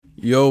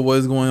Yo, what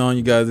is going on,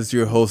 you guys? It's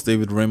your host,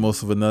 David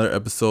Ramos, with another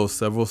episode of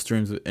Several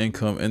Streams of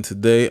Income. And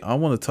today, I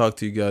want to talk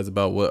to you guys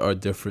about what are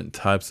different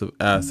types of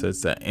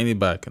assets that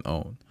anybody can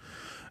own.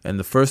 And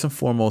the first and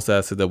foremost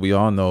asset that we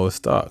all know is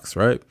stocks,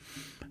 right?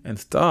 And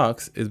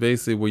stocks is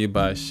basically where you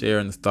buy a share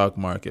in the stock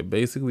market.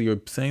 Basically,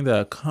 you're saying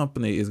that a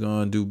company is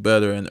going to do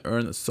better and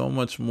earn so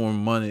much more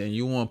money, and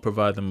you want to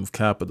provide them with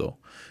capital.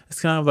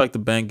 It's kind of like the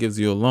bank gives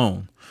you a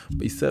loan,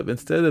 but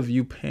instead of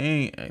you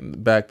paying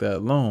back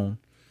that loan,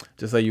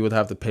 just like you would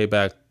have to pay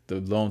back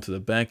the loan to the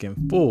bank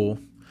in full,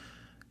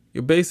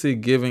 you're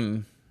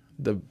basically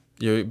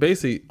you're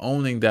basically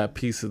owning that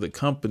piece of the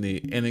company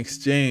in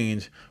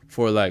exchange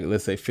for, like,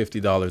 let's say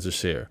 $50 a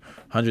share,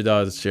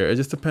 $100 a share. It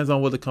just depends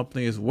on what the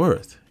company is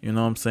worth. You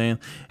know what I'm saying?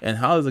 And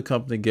how does the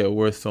company get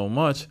worth so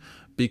much?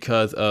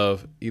 Because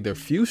of either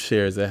few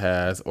shares it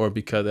has, or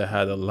because it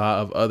had a lot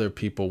of other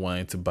people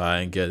wanting to buy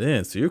and get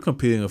in. So you're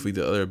competing with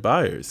the other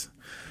buyers.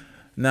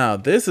 Now,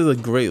 this is a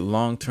great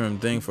long-term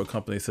thing for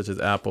companies such as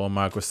Apple and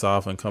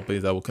Microsoft, and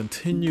companies that will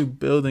continue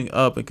building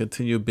up and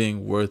continue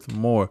being worth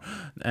more.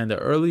 And the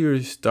earlier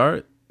you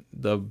start,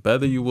 the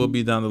better you will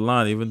be down the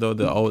line. Even though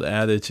the old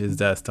adage is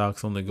that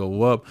stocks only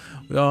go up,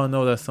 we all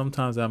know that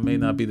sometimes that may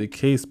not be the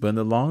case. But in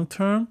the long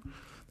term,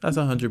 that's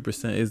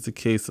 100% is the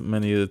case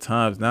many of the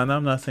times. Now,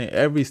 I'm not saying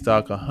every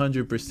stock,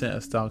 100%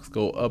 of stocks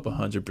go up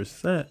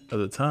 100% of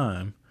the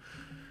time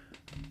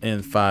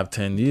in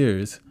 5-10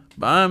 years.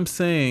 But I'm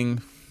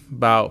saying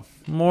about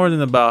more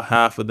than about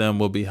half of them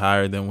will be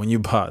higher than when you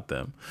bought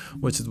them,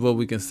 which is what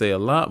we can say a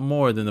lot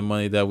more than the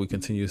money that we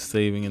continue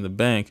saving in the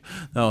bank.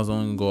 That was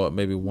only going to go up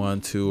maybe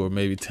 1, 2, or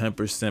maybe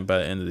 10% by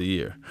the end of the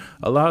year.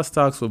 A lot of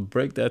stocks will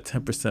break that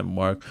 10%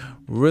 mark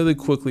really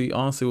quickly,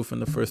 honestly, within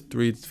the first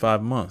 3 to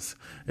 5 months.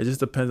 It just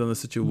depends on the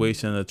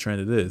situation and the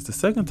trend it is. The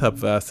second type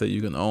of asset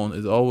you can own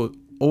is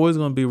always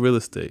going to be real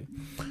estate.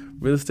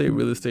 Real estate.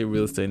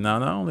 Now,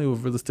 not only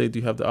with real estate do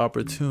you have the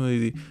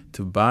opportunity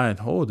to buy and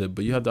hold it,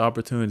 but you have the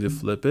opportunity to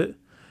flip it.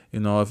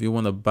 You know, if you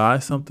want to buy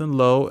something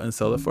low and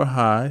sell it for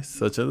high,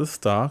 such as a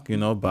stock,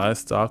 buy a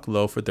stock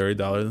low for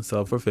 $30 and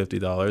sell for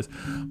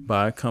 $50.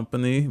 Buy a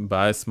company,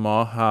 buy a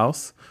small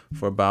house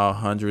for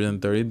about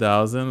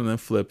 $130,000 and then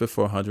flip it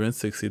for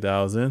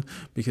 $160,000,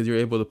 because you're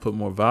able to put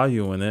more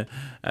value in it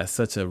at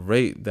such a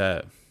rate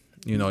that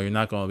you're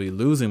not going to be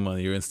losing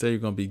money. You're going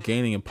to be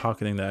gaining and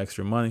pocketing that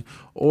extra money.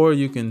 Or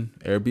you can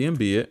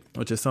Airbnb it,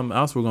 which is something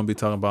else we're going to be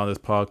talking about on this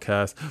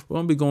podcast. We're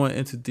going to be going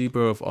into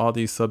deeper of all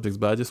these subjects,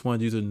 but I just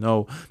wanted you to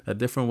know that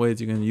different ways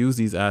you can use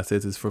these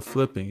assets is for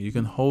flipping. You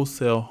can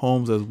wholesale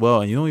homes as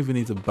well, and you don't even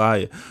need to buy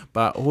it.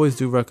 But I always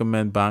do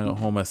recommend buying a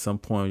home at some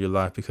point in your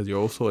life, because you're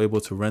also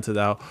able to rent it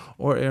out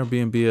or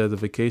Airbnb it as a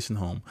vacation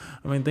home.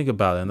 I mean, think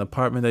about it. An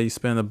apartment that you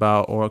spend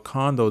or a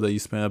condo that you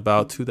spend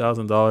about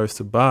 $2,000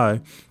 to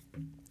buy,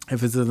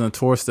 if it's in a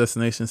tourist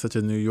destination such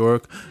as New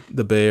York,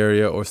 the Bay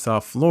Area, or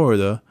South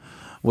Florida,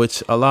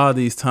 which a lot of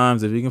these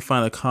times, if you can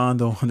find a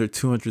condo under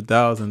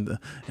 $200,000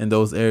 in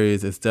those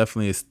areas, it's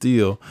definitely a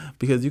steal,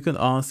 because you can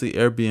honestly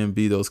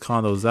Airbnb those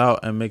condos out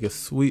and make a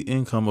sweet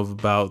income of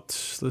about,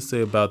 let's say,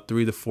 about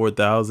 $3,000 to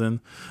 $4,000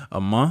 a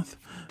month.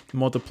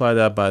 Multiply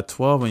that by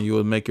 12 and you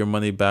would make your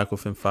money back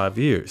within 5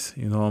 years.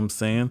 You know what I'm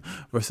saying?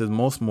 Versus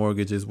most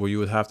mortgages where you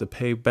would have to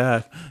pay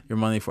back your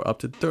money for up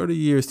to 30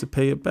 years to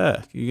pay it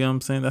back. You get what I'm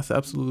saying? That's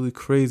absolutely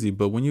crazy.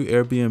 But when you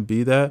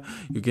Airbnb that,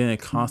 you're getting a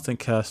constant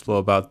cash flow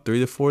about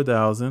 $3,000 to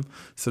 $4,000.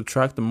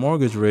 Subtract the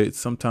mortgage rate.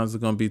 Sometimes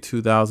it's going to be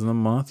 $2,000 a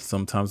month.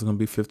 Sometimes it's going to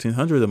be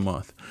 $1,500 a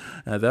month.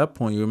 And at that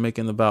point, you're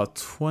making about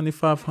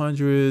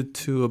 $2,500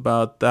 to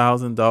about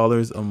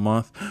 $1,000 a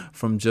month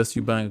from just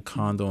you buying a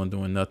condo and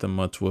doing nothing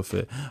much with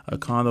it. A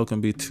condo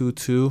can be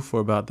 2.2 for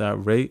about that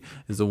rate,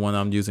 is the one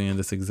I'm using in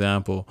this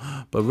example.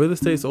 But real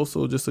estate is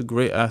also just a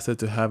great asset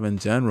to have in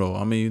general.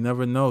 I mean, you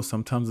never know.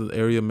 Sometimes the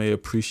area may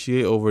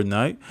appreciate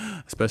overnight,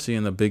 especially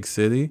in a big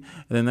city.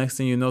 And the next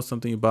thing you know,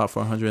 something you bought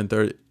for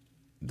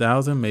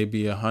 $130,000 may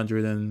be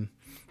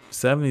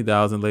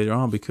 $170,000 later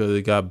on, because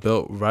it got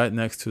built right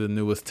next to the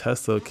newest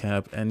Tesla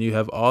camp. And you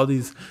have all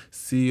these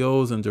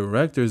CEOs and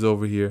directors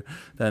over here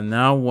that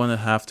now want to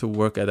have to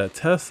work at that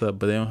Tesla,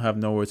 but they don't have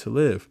nowhere to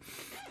live.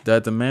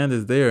 That demand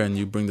is there, and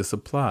you bring the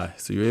supply,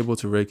 so you're able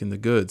to rake in the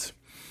goods.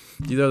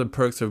 These are the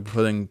perks of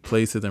putting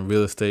places in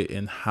real estate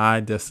in high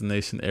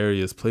destination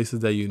areas,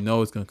 places that is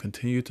going to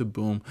continue to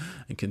boom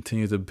and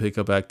continue to pick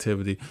up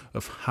activity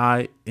of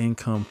high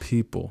income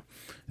people.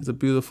 It's a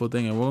beautiful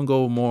thing, and we're going to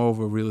go more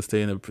over real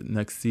estate in the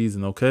next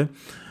season, okay?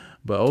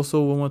 But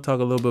also, we want to talk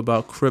a little bit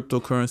about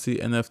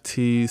cryptocurrency,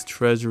 NFTs,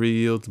 treasury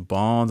yields,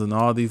 bonds, and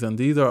all these. And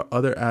these are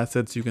other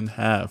assets you can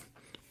have.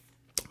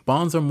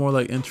 Bonds are more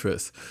like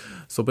interest.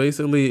 So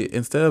basically,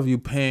 instead of you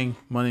paying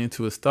money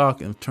into a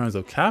stock in terms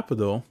of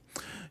capital,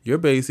 you're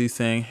basically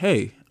saying,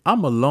 hey,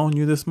 I'm going to loan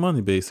you this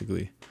money,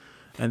 basically.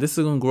 And this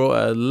is going to grow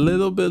at a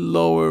little bit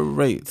lower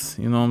rates.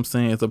 You know what I'm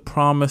saying? It's a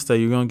promise that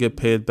you're going to get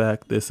paid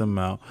back this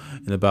amount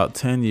in about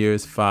 10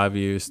 years, 5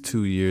 years,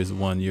 2 years,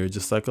 1 year,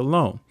 just like a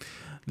loan.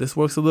 This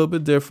works a little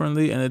bit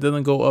differently, and it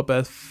doesn't go up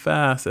as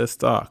fast as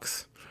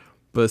stocks,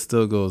 but it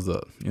still goes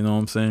up. You know what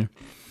I'm saying?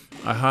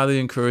 I highly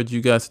encourage you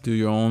guys to do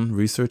your own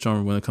research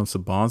on when it comes to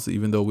bonds,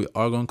 even though we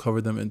are going to cover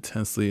them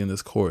intensely in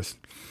this course.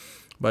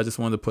 But I just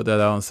wanted to put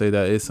that out and say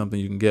that is something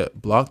you can get.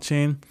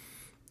 Blockchain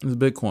is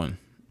Bitcoin,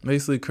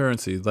 basically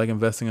currency, like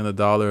investing in a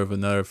dollar of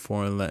another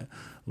foreign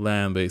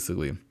land,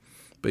 basically.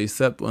 But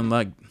except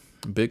unlike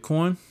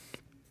Bitcoin,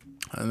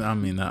 I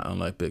mean not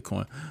unlike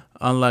Bitcoin,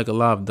 unlike a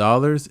lot of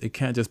dollars, it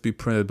can't just be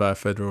printed by a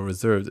Federal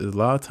Reserve. A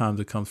lot of times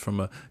it comes from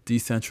a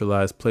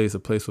decentralized place, a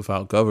place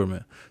without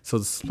government. So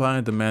the supply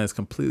and demand is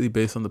completely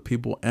based on the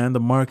people and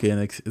the market,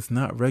 and it's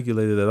not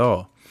regulated at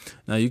all.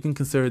 Now you can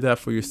consider that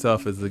for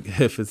yourself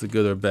if it's a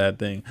good or bad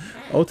thing.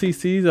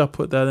 OTCs, I'll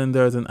put that in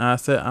there as an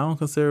asset. I don't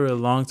consider it a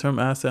long-term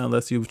asset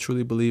unless you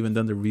truly believe and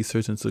done the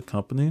research into the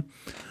company.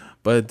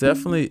 But it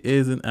definitely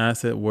is an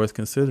asset worth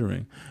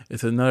considering.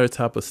 It's another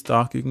type of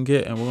stock you can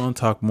get, and we're going to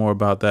talk more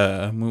about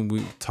that when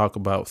we talk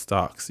about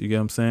stocks. You get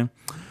what I'm saying?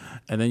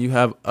 And then you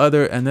have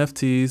other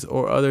NFTs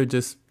or other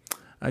just,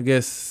 I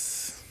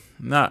guess,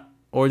 not,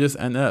 or just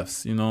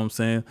NFs, you know what I'm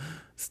saying?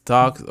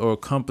 Stocks or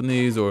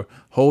companies or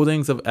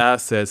holdings of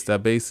assets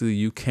that basically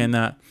you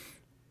cannot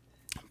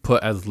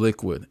put as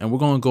liquid. And we're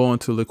going to go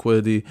into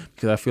liquidity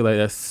because I feel like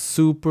that's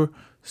super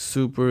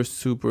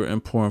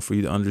important for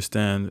you to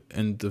understand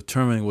in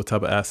determining what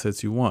type of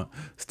assets you want.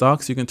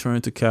 Stocks you can turn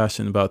into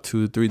cash in about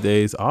 2 to 3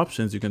 days.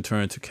 Options you can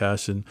turn into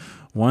cash in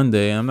 1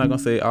 day. And I'm not going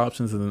to say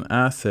options as an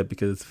asset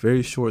because it's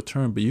very short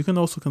term, but you can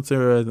also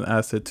consider it as an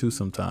asset too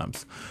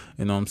sometimes.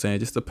 You know what I'm saying? It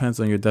just depends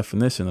on your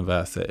definition of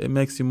asset. It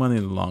makes you money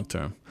in the long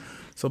term.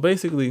 So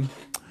basically,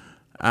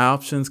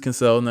 options can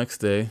sell next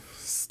day.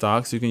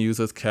 Stocks you can use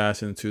as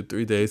cash in 2 to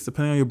 3 days,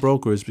 depending on your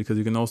brokerage, because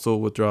you can also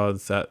withdraw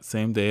that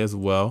same day as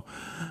well.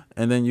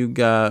 And then you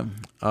got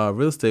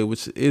real estate,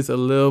 which is a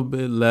little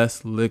bit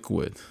less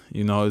liquid.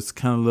 You know, it's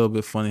kind of a little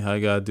bit funny how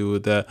you got to do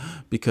with that,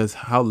 because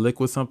how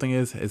liquid something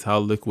is how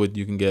liquid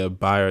you can get a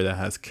buyer that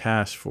has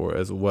cash for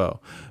as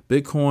well.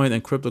 Bitcoin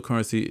and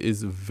cryptocurrency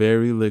is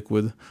very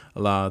liquid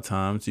a lot of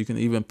times. You can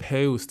even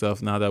pay with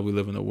stuff now that we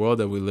live in the world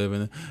that we live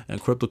in,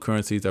 and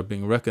cryptocurrencies are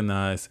being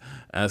recognized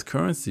as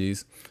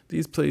currencies.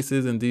 These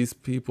places and these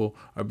people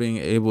are being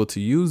able to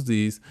use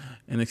these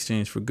in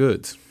exchange for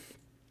goods,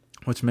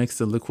 which makes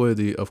the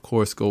liquidity, of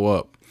course, go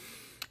up.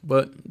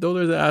 But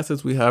those are the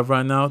assets we have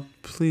right now.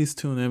 Please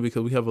tune in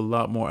because we have a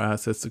lot more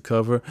assets to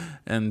cover.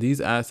 And these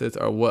assets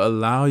are what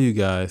allow you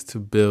guys to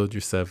build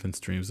your 7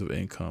 streams of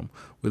income.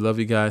 We love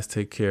you guys.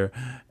 Take care.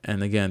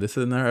 And again, this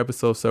is another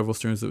episode of Several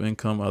Streams of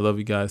Income. I love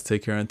you guys.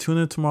 Take care. And tune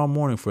in tomorrow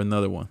morning for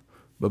another one.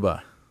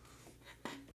 Bye-bye.